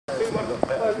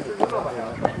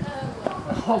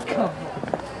Oh, come on.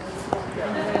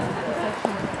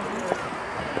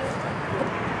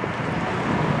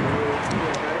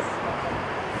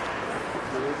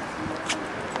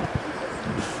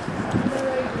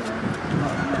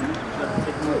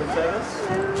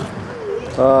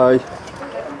 Hi.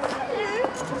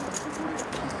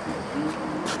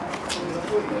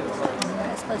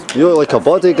 You look like a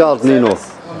bodyguard, Nino.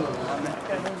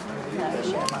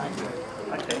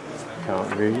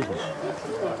 Can't read.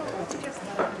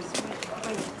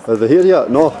 Are they here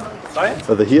yet? No. Sorry?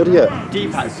 Are they here yet?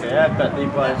 Deepak's here, but the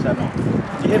bride's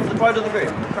you here for the bride of the groom?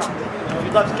 If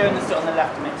you'd like to go and sit on the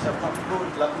left to make yourself comfortable,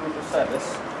 would you like to move your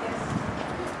service?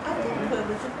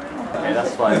 Okay,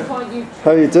 that's fine.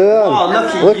 How you doing?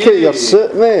 Oh, look at your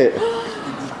suit, mate.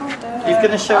 He's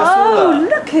going to show us all that. Oh,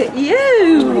 look at you!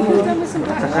 You've done with some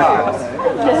black shoes.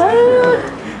 Hello.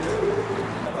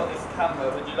 I've got this camera,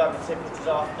 would you like me to take pictures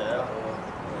after? Or...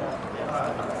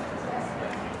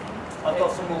 I've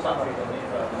got some more batteries on these.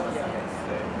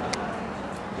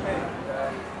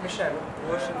 Michelle,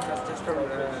 Russian has just from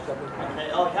Okay,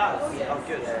 oh, he has? Oh,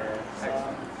 good.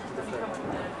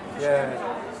 Yeah.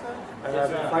 And I've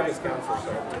been Fridays council, so.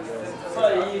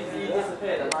 Sorry, you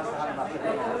disappeared. Nice to have him back.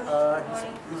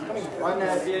 He's coming. Right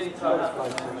now, the only time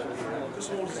Just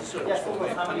small as a search. yes,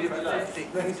 almost. How many would you like? 50.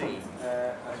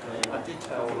 I did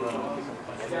tell.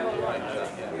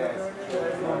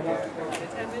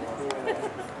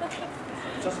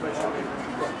 Just make sure we've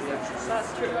got the entrance. That's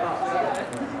true.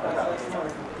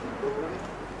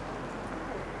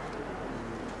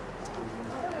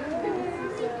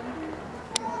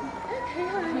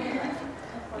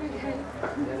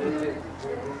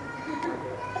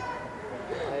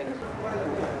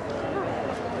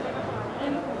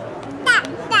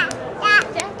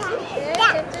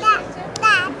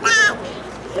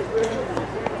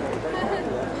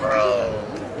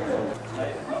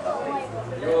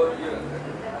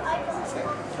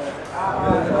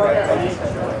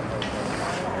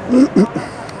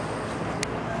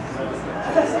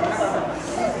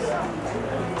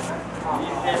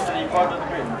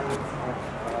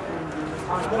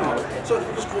 So it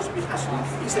just caused me hassle.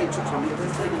 He said he took something,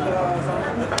 then take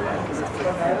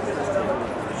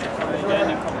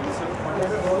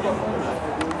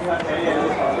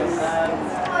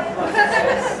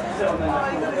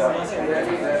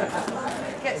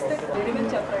Gets the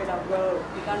image up right now, bro.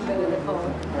 You can't believe it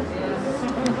all.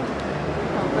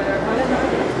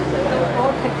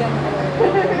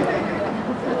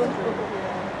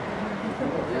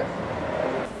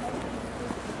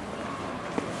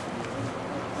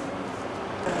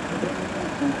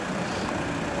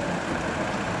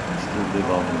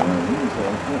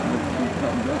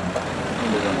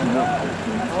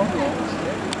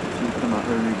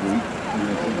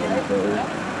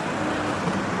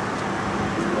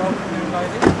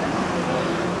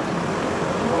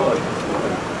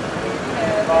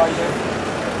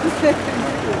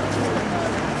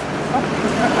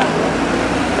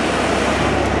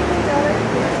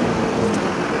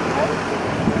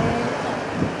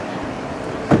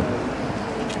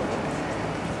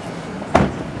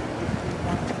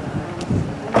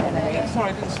 Sorry,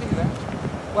 I didn't see you there.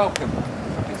 Welcome.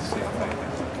 Happy to see you. Thank you.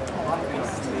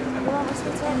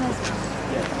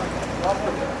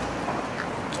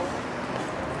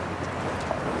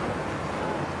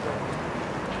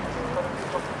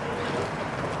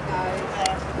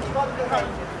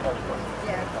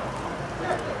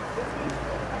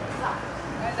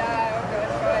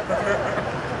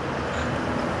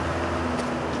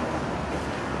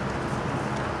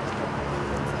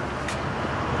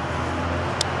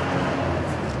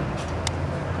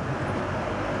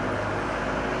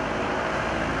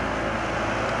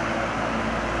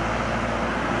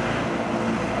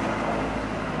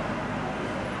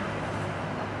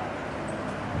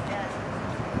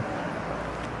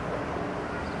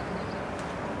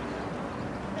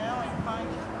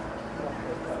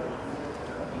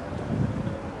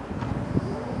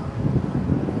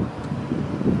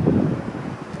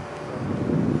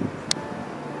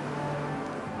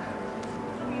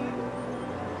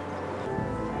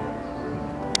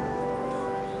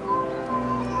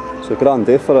 It's a grand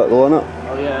day for it though, isn't it?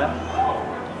 Oh yeah.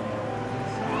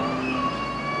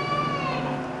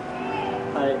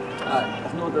 Hi,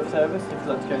 as an order of service, if you'd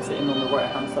like to go and sit in on the right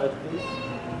hand side, please.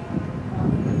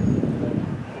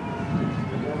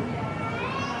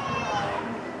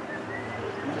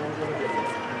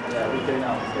 Yeah, we're going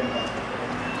out. We're going out.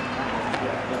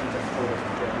 Yeah, let me just hold it.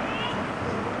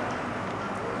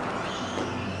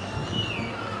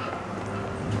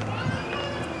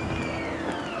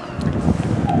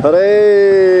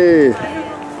 Hooray!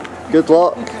 Good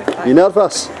luck. You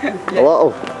nervous? A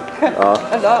little?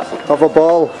 A lot. Have a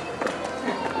ball.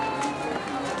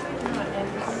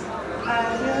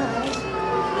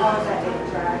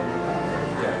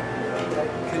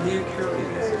 Can you carry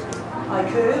this? I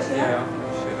could, Yeah.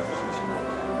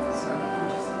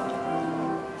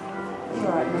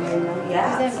 Right, Marina.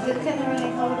 Yeah. Can I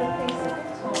really hold a piece of it?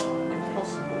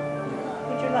 Impossible.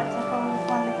 Would you like to hold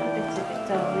one little bit of it,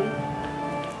 darling?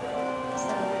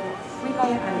 We lay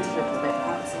your hands a little bit,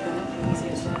 perhaps it's going to be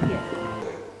easier to... Yeah.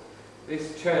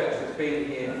 This church has been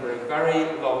here for a very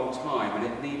long time, and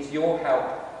it needs your help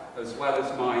as well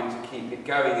as mine to keep it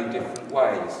going in different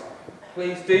ways.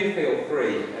 Please do feel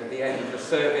free at the end of the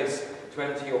service to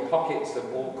empty your pockets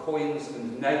of all coins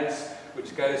and notes,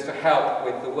 which goes to help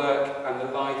with the work and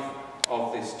the life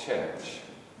of this church.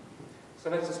 So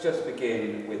let us just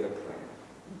begin with a prayer.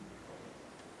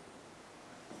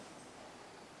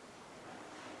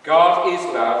 God is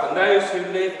love, and those who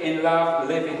live in love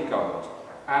live in God,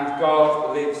 and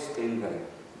God lives in them.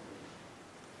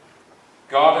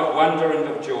 God of wonder and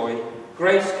of joy,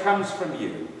 grace comes from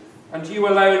you, and you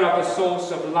alone are the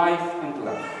source of life and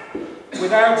love.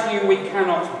 Without you we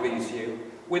cannot please you.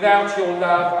 Without your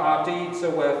love our deeds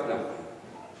are worth nothing.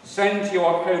 Send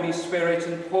your Holy Spirit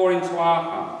and pour into our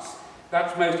hearts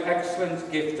that most excellent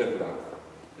gift of love,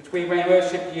 that we may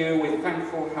worship you with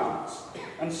thankful hearts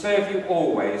and serve you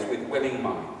always with willing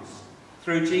minds.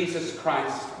 Through Jesus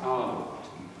Christ our Lord.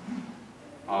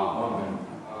 Amen.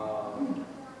 Amen.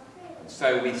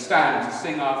 So we stand to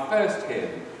sing our first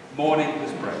hymn, Morning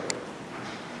Has Broken.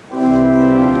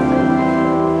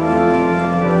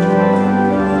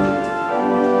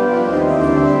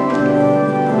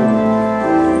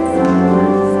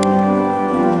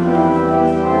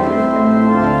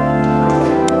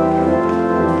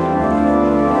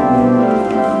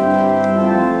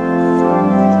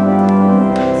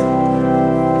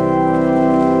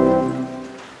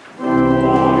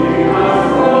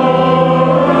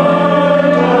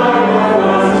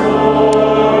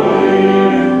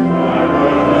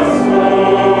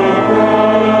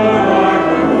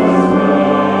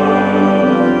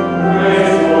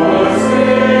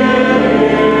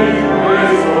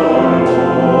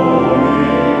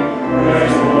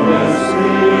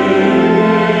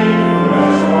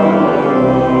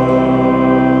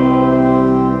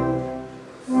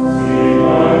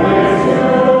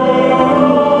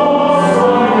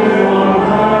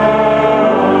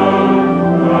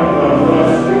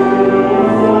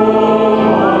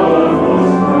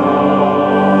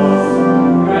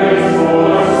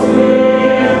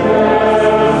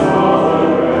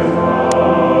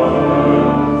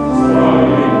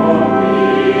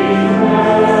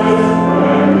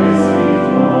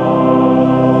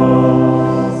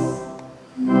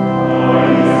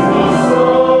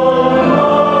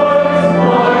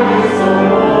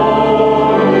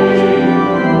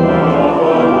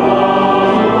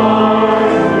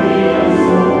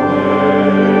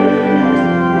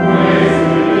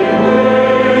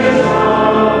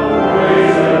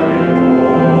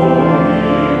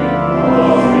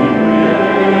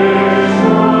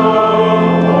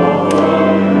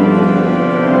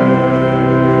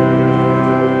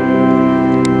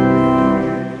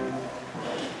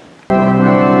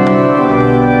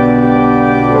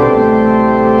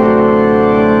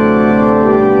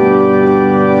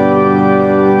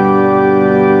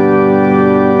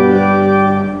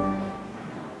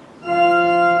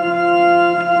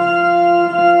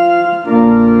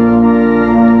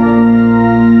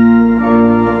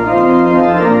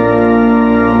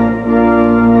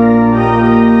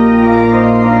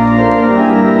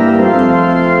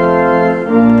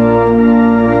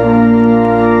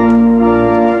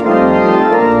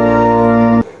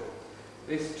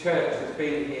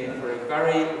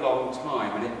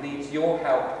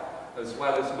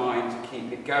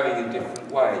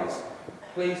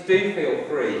 Please do feel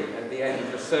free at the end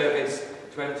of the service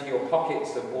to empty your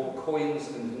pockets of all coins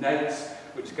and notes,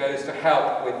 which goes to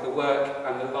help with the work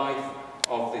and the life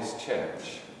of this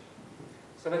church.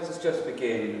 So let us just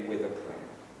begin with a prayer.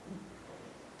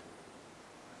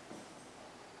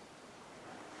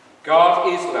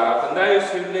 God is love, and those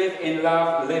who live in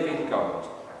love live in God,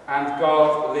 and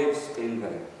God lives in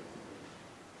them.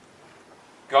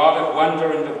 God of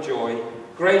wonder and of joy,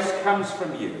 grace comes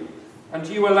from you, and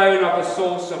you alone are the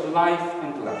source of life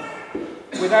and love.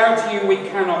 Without you we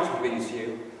cannot please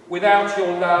you. Without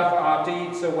your love our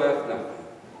deeds are worth nothing.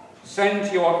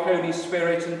 Send your Holy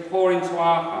Spirit and pour into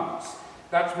our hearts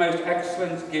that most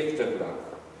excellent gift of love,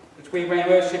 that we may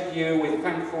worship you with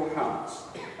thankful hearts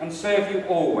and serve you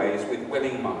always with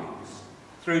willing minds.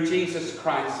 Through Jesus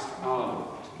Christ our Lord.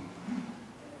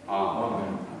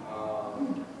 Amen. Amen.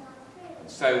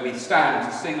 So we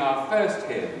stand to sing our first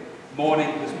hymn, Morning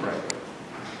Has Broken.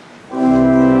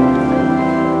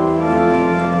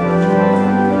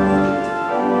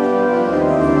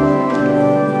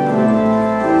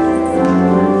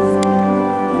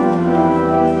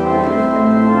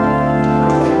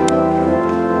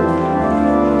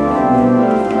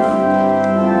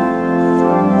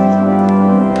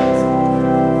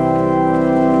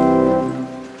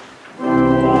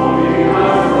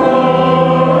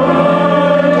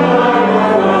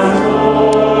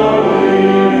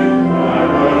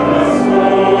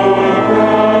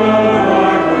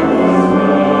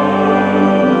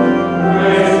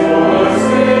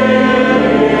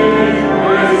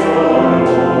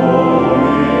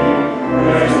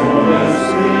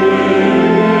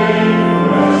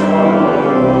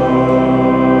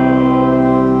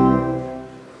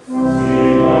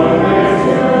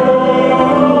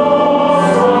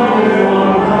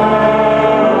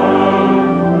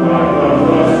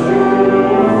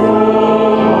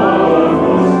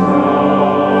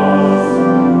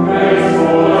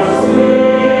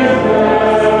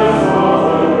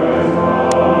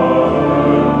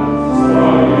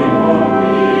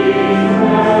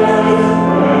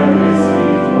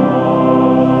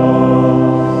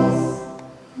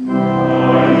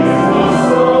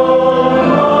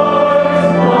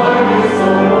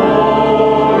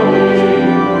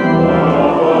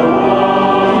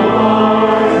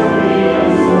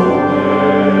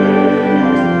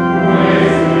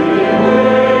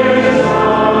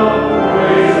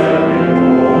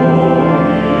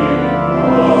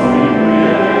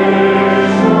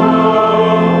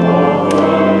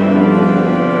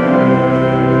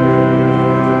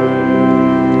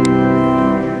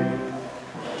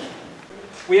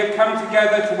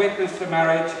 The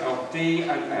marriage of Dee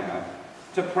and Emma,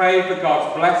 to pray for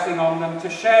God's blessing on them, to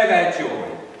share their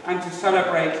joy and to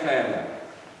celebrate their love.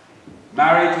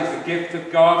 Marriage is a gift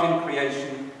of God in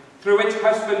creation, through which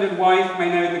husband and wife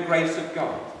may know the grace of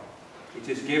God. It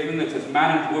is given that as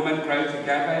man and woman grow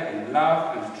together in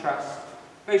love and trust,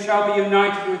 they shall be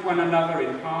united with one another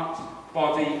in heart,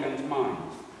 body and mind,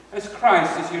 as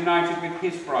Christ is united with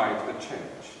his bride, the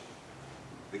church.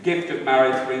 The gift of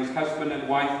marriage brings husband and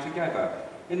wife together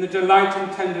in the delight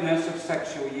and tenderness of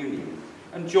sexual union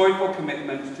and joyful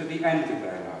commitment to the end of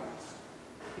their lives.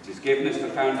 It is given as the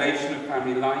foundation of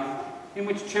family life, in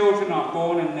which children are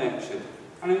born and nurtured,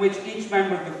 and in which each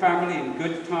member of the family, in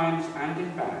good times and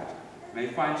in bad, may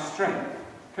find strength,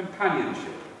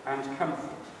 companionship and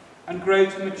comfort, and grow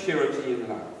to maturity in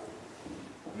love.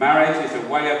 Marriage is a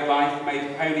way of life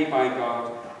made holy by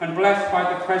God and blessed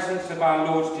by the presence of our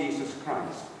Lord Jesus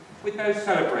Christ, with those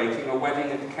celebrating a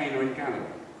wedding at Cana in Galilee.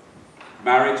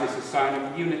 Marriage is a sign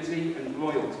of unity and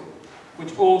loyalty,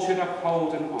 which all should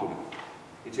uphold and honour.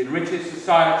 It enriches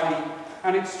society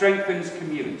and it strengthens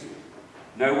community.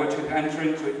 No one should enter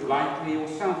into it lightly or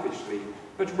selfishly,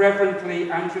 but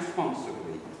reverently and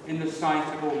responsibly in the sight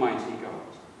of Almighty God.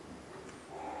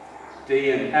 Dee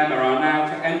and Emma are now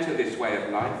to enter this way of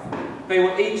life. They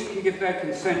will each give their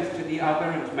consent to the other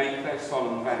and make their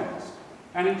solemn vows.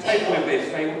 And in token of this,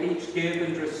 they will each give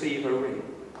and receive a ring.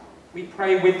 We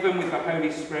pray with them with the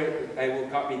Holy Spirit that they will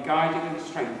be guided and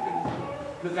strengthened,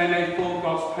 that they may fulfill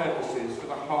God's purposes for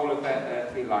the whole of their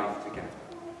earthly life together.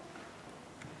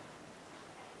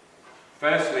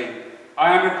 Firstly,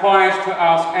 I am required to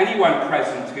ask anyone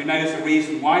present who knows the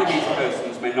reason why these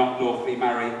persons may not lawfully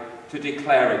marry to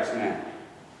declare it now.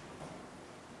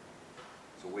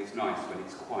 It's always nice when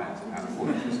it's quiet at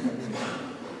voices.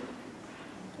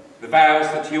 The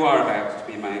vows that you are about to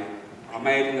be made are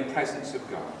made in the presence of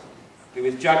God, who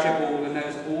is judge of all and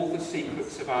knows all the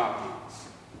secrets of our hearts.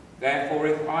 Therefore,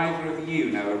 if either of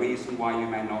you know a reason why you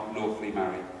may not lawfully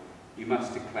marry, you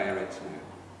must declare it now.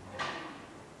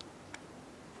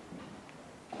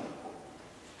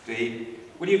 Dee,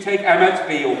 will you take Emma to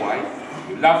be your wife?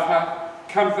 You love her,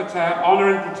 comfort her,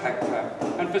 honour and protect her,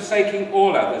 and forsaking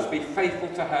all others, be faithful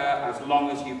to her as long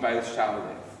as you both shall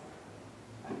live.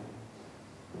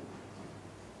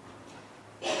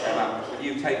 Emma, will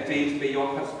you take Dee to be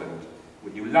your husband?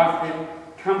 Will you love him,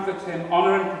 comfort him,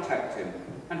 honour and protect him,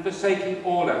 and forsaking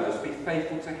all others, be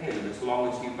faithful to him as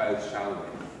long as you both shall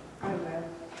live? I will.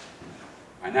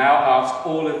 I now ask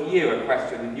all of you a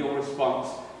question, and your response,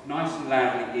 nice and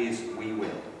loudly, is we will.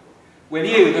 Will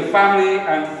you, the family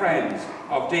and friends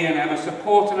of Dee and Emma,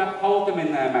 support and uphold them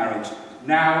in their marriage,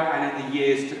 now and in the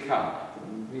years to come?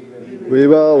 We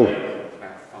will.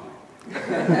 About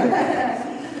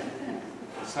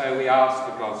 5. So we ask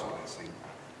for God's blessing.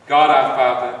 God our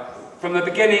Father, from the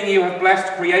beginning you have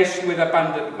blessed creation with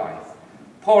abundant life.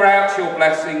 Pour out your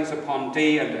blessings upon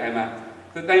Dee and Emma,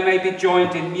 that they may be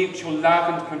joined in mutual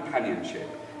love and companionship,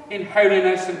 in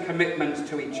holiness and commitment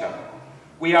to each other.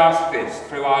 We ask this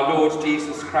through our Lord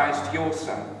Jesus Christ, your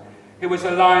Son, who was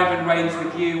alive and reigns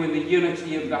with you in the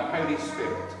unity of the Holy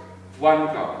Spirit, one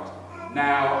God,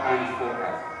 now and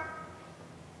forever.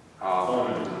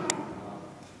 Amen.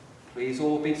 Please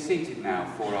all be seated now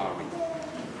for our reading.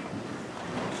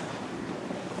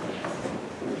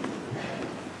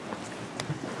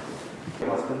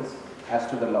 Husbands, as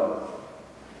to the Lord.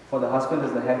 For the husband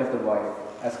is the head of the wife,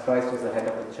 as Christ is the head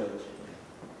of the church,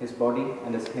 his body,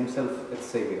 and is himself its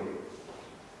Saviour.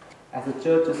 As the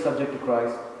church is subject to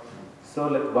Christ, so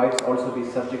let wives also be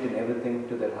subject in everything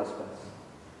to their husbands.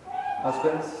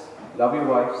 Husbands, love your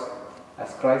wives,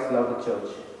 as Christ loved the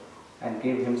church, and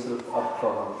gave himself up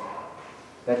for her,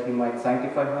 that he might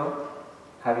sanctify her,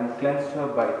 having cleansed her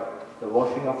by the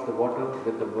washing of the water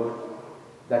with the word,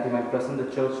 that he might present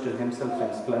the church to himself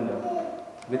in splendor,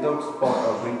 without spot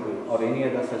or wrinkle or any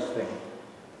other such thing,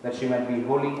 that she might be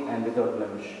holy and without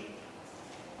blemish.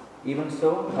 Even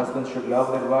so, husbands should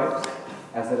love their wives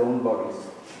as their own bodies.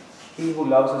 He who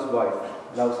loves his wife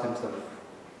loves himself.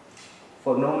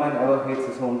 For no man ever hates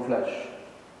his own flesh,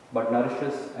 but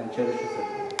nourishes and cherishes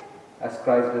it, as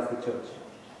Christ does the church,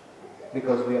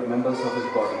 because we are members of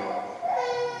his body.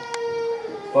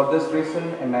 For this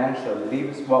reason, a man shall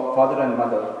leave his father and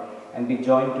mother and be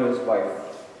joined to his wife,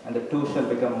 and the two shall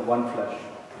become one flesh.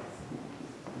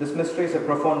 This mystery is a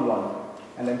profound one,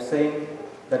 and I am saying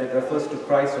that it refers to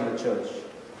Christ and the church.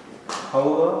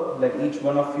 However, let each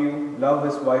one of you love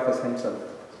his wife as himself,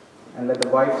 and let the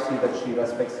wife see that she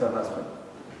respects her husband.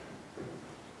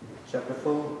 Chapter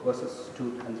 4, verses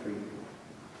 2 and 3.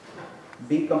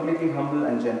 Be completely humble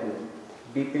and gentle.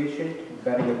 Be patient,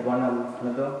 bearing with one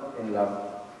another in love.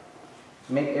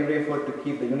 Make every effort to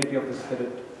keep the unity of the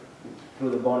Spirit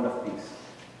through the bond of peace.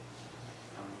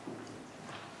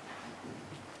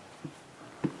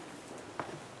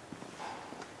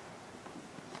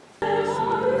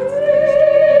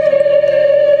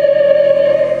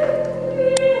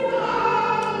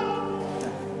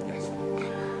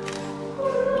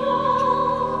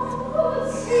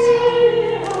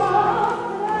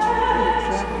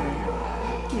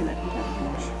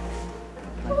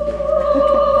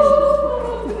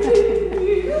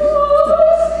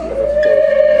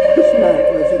 No.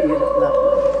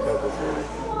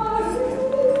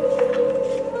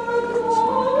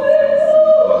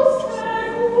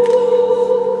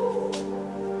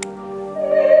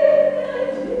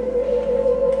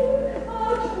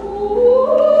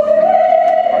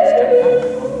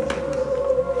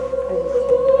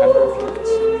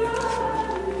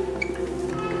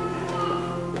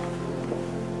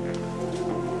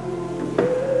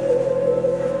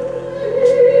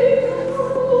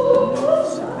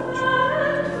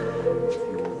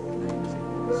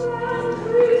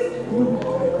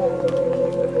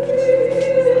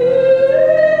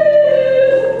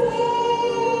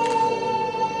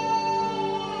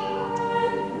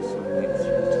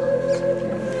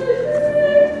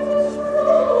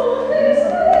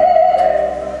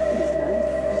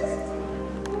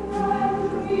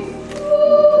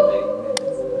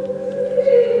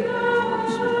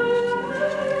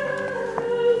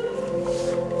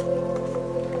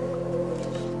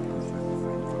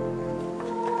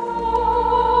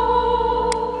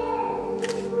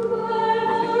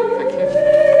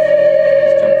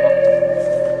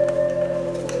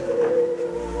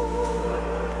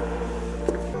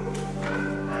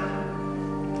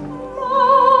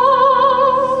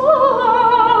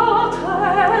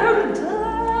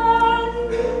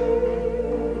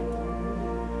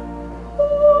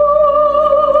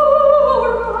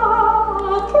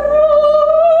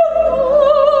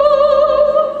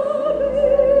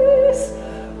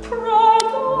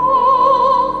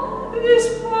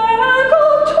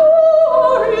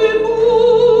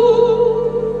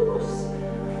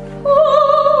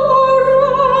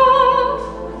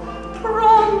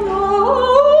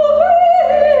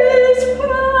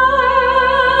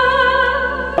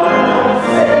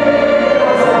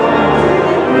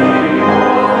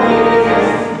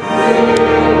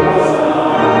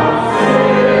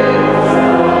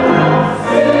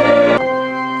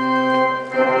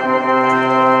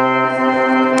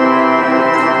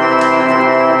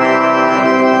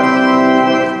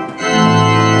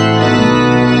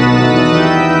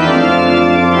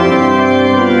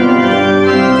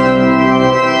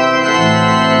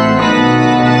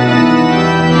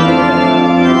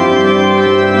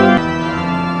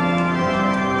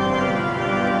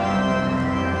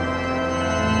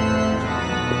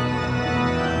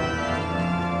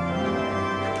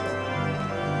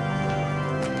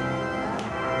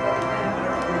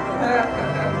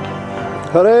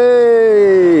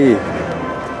 Hooray!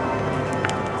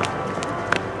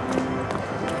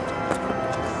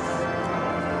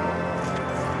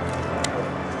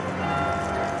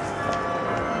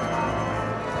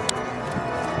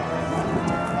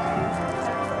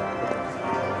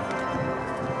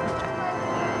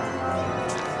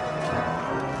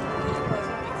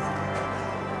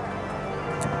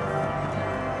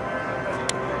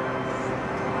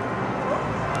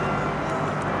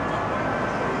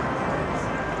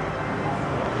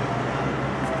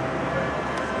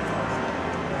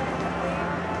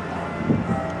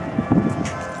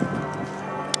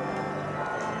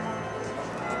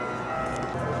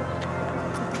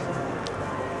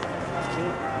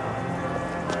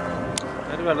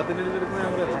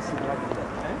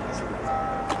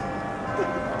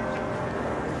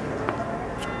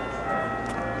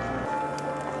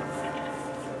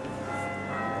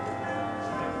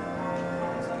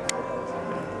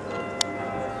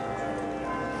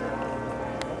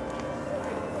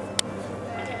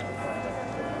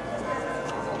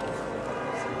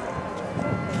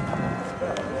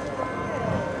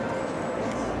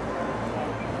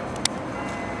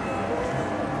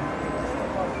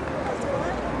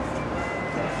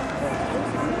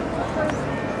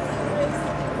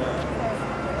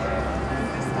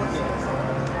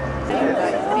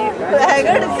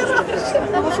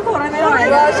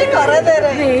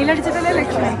 വെയിലടിച്ചിട്ടല്ലേ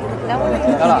Lakshmi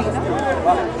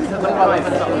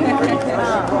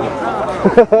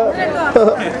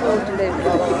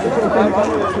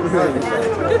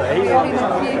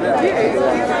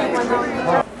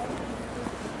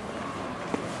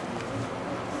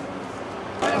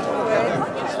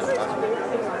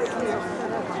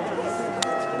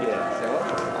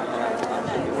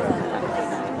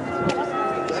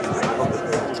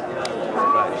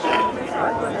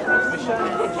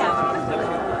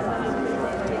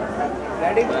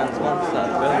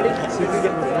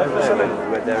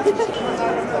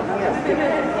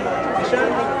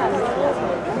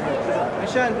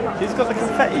He's got the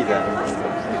confetti there.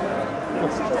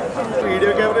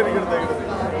 Video camera.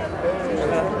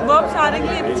 Bob Sarang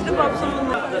lives to Bob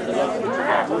Song.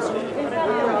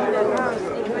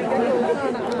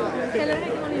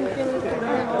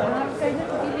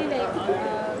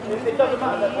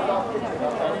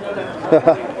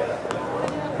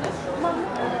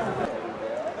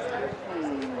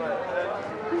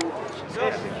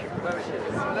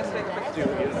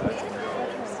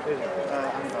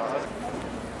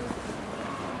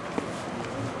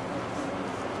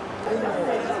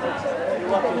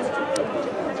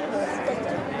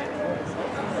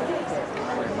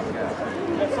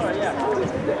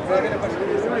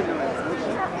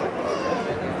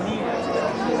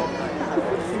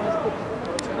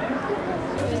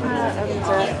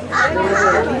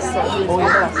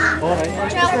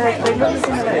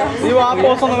 You are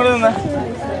both on the middle.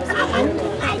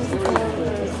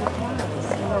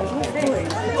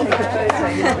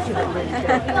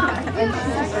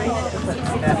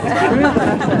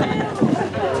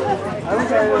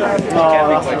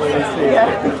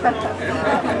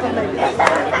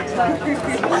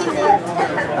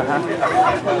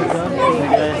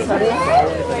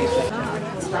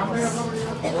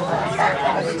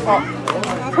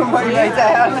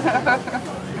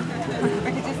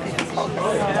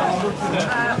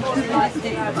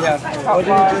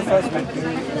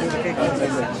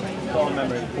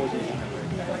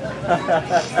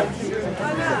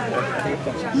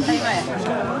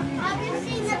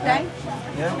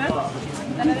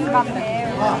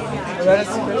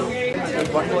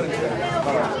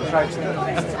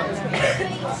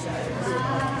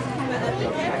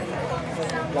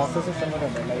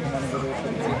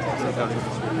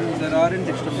 There aren't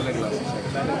extra glasses.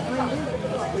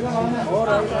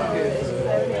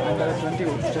 And there are 20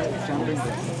 chambering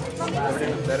there.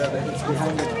 There are it's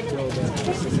behind it.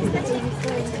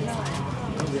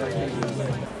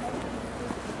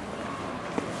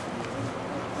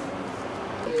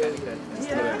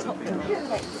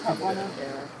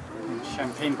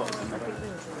 Champagne bottles in there.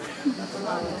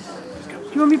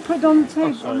 Do you want me to put it on the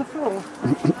table on the floor?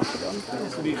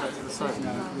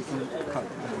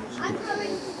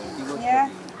 Yeah.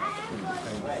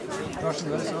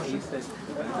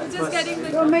 Just getting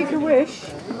the... Make a wish.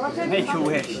 Make a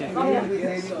wish.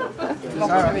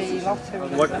 Lottery.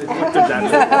 What could that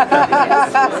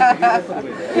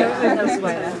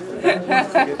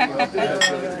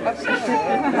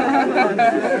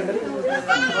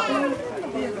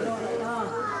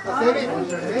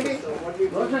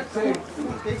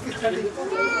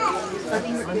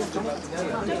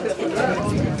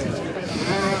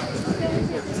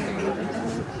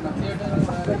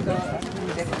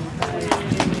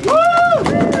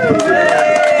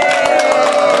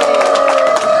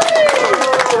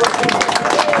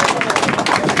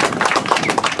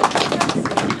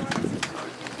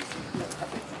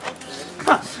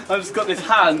I've just got this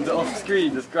hand off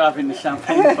screen just grabbing the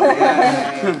champagne bottle.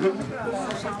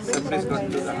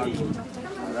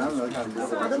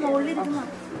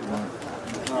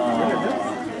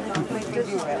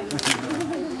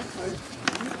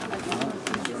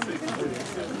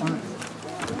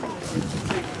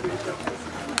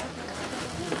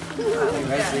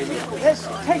 Let's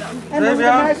take another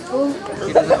mouthful.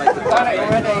 She doesn't like the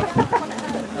bottle.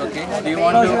 Okay, do you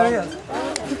want to...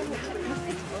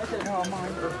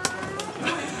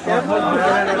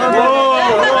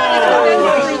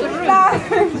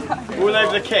 All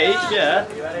over the cake, yeah.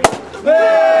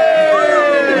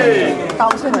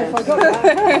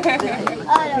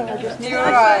 You're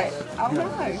alright.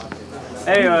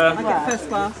 Hey, First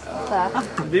class.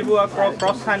 people are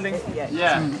cross-handing?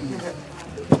 Yeah. I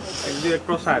can do a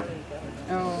cross-hand.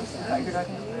 Oh, is that a good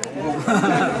idea?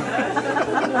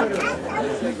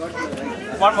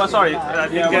 One more, sorry.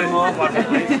 Yeah, one more.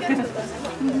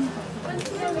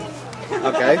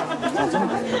 Okay.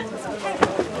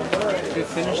 If you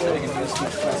finish that, you can use the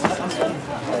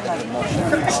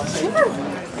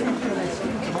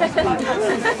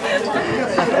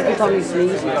Every time you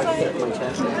sneeze, you like hit my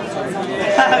chest.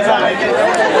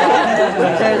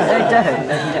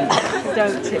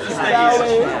 Don't tip your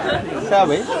Shall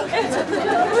we?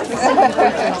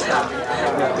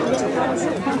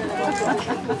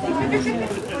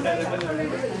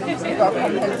 You've got to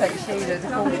compensate Sheila to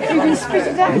call it. You can spit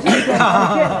it out. You've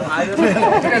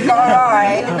got an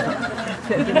eye.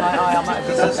 In my eye, I might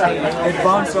have It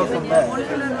bounced off from there.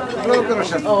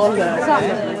 Oh, no.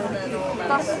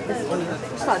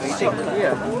 It's like chocolate.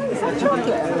 Yeah.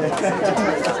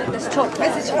 It's chocolate.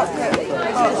 It's a chocolate.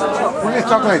 Where's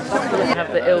chocolate? Have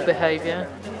the ill behaviour.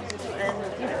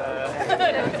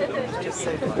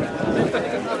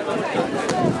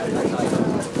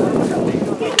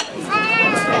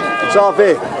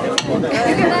 Savi,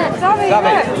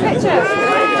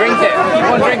 Drink it. You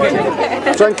want to drink it?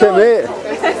 drink it, mate.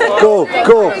 Go,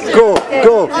 go, go,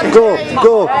 go, go,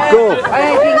 go, go.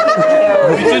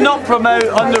 We do not promote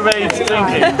underage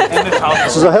drinking in this house.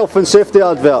 This is a health and safety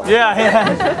advert. Yeah,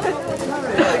 yeah.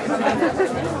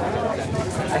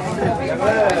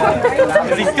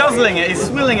 He's guzzling it, he's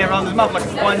swilling it around his mouth like a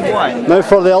fine wine. Now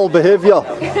for the ill behaviour.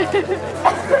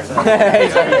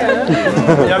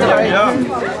 Yum, yum, yum.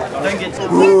 Don't get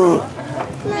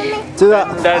Do that.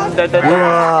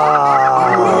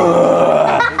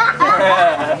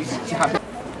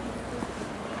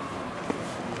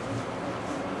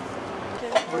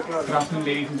 Good afternoon,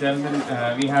 ladies and gentlemen.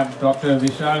 We have Dr.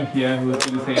 Vishal here who is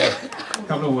going to say a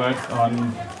couple of words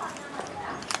on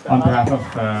behalf of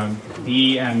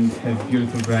Dee and his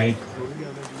beautiful bride.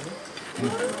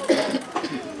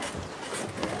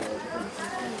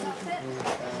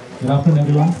 Good afternoon,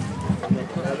 everyone.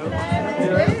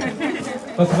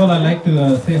 First of all, I'd like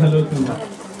to say hello to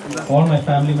all my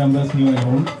family members, new and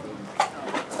old.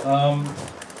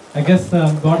 I guess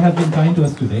God has been kind to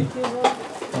us today,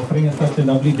 offering us such a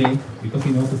lovely day because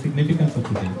He knows the significance of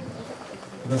today.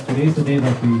 Because today is the day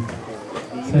that we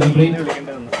celebrate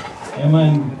Emma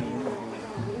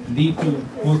and Dee to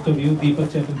most of you, Deepak,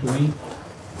 Chetan to me,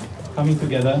 coming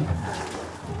together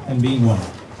and being one.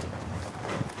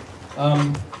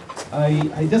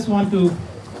 I just want to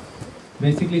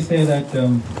basically say that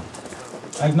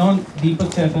I've known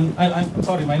Deepak Chetan. I'm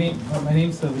sorry, my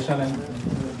name's Vishal. I'm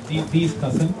Dee's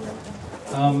cousin.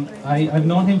 I've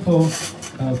known him for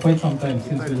quite some time,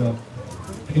 since we were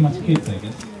pretty much kids, I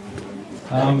guess.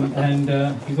 And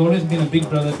he's always been a big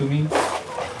brother to me,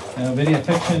 a very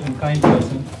affectionate and kind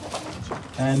person.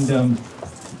 And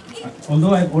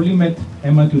although I've only met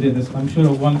Emma today, I'm sure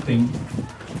of one thing.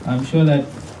 I'm sure that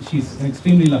she's an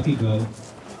extremely lucky girl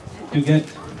to get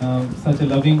such a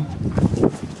loving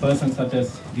person such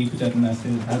as Deepak Chetan as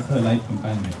her life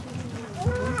companion.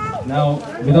 Now,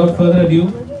 without further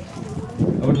ado,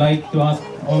 I would like to ask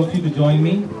all of you to join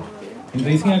me in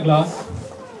raising a glass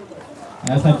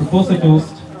as I propose a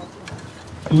toast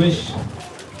to wish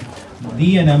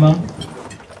Dee and Emma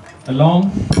a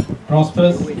long,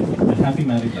 prosperous and happy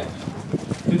married life.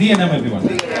 To Dee and Emma, everyone.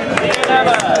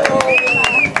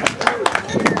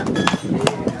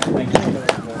 Thank you.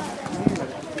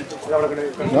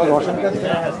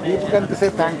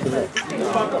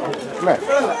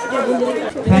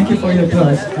 Thank you for your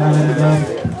trust, and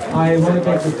I want to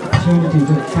take the opportunity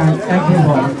to thank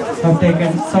everyone who have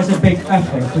taken such a big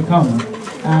effort to come.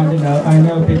 And I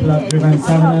know people have driven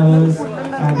 7 hours,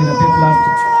 and people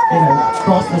have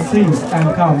crossed the seas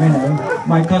and come.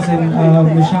 My cousin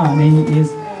Nishan, he is,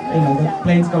 the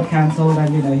planes got cancelled,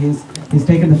 and he's He's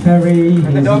taken the ferry, he's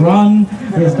run,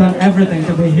 he's done everything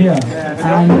to be here.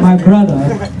 And my brother,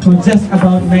 who just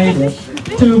about made it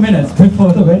 2 minutes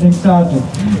before the wedding started,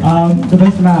 the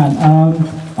best man,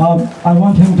 I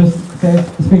want him to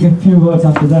speak a few words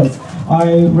after this.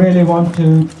 I really want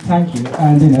to thank you,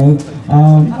 and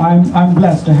I'm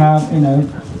blessed to have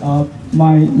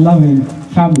my loving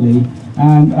family,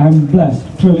 and I'm blessed,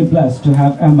 truly blessed to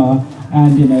have Emma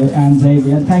and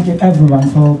Xavier. And thank you everyone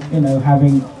for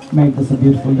having made this a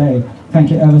beautiful day.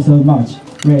 Thank you ever so much.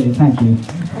 Really, thank you.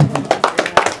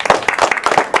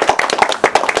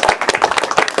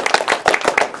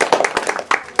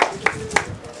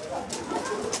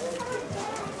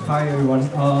 Hi everyone.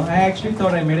 I actually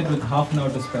thought I made it with half an hour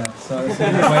to spare, so I was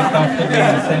sitting quite comfortably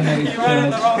in the St. Mary's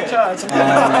Church.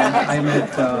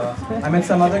 I met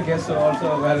some other guests who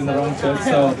also were in the wrong church,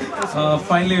 so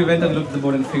finally we went and looked at the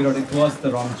board and figured out it was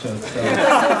the wrong church. So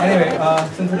anyway,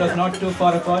 since it was not too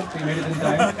far apart, we made it in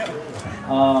time.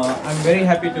 I'm very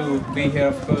happy to be here.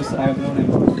 Of course, I've known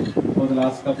him for the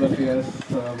last couple of years.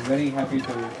 Very happy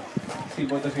to see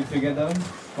both of you together,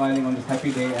 smiling on this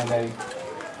happy day, and I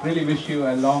really wish you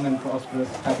a long and prosperous,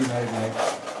 happy married life.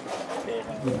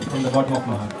 From the bottom of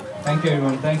my heart. Thank you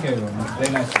everyone. Thank you everyone. It's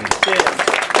very nice to meet you.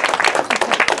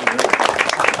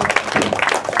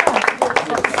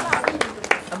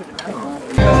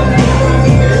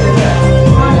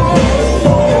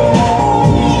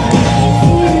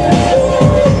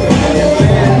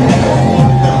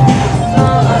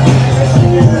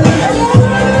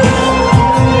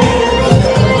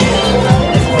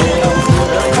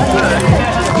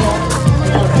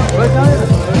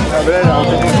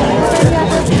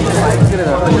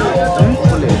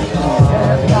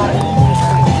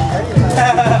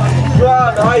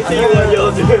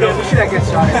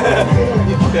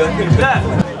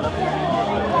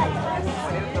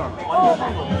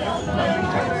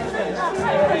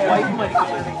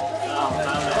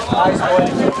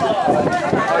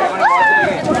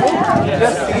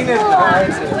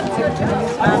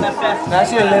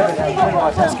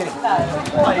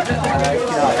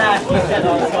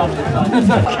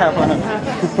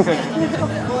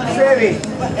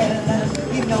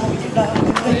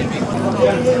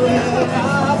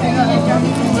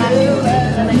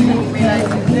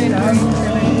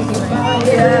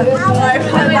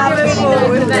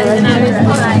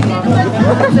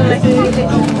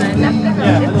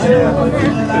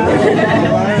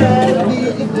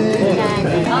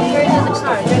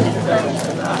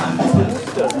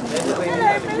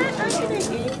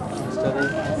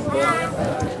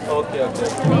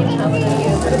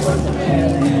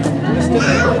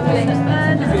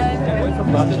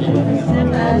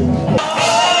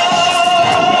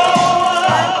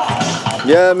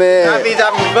 Yeah, mate. Davy's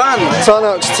having fun.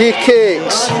 Tunnock's tea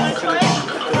cakes.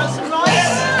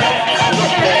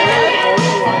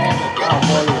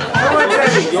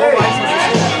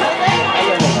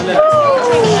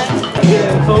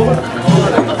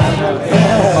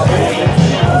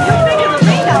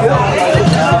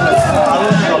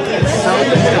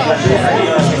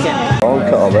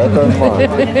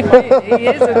 He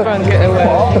is a fun getaway.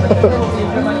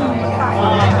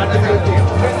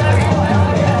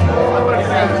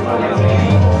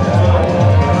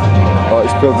 Oh,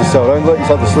 he's pulled himself around like he's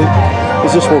had to sleep.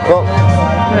 He's just woke up.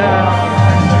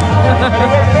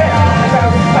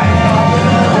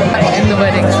 In the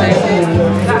wedding suit.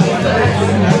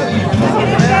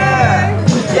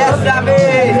 Yes, Davy!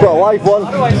 He's got a live one.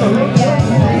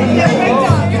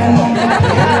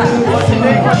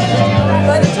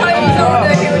 By the time he's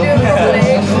older, he will do it properly.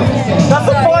 That's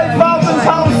a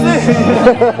 £5,000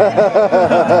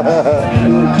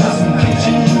 suit!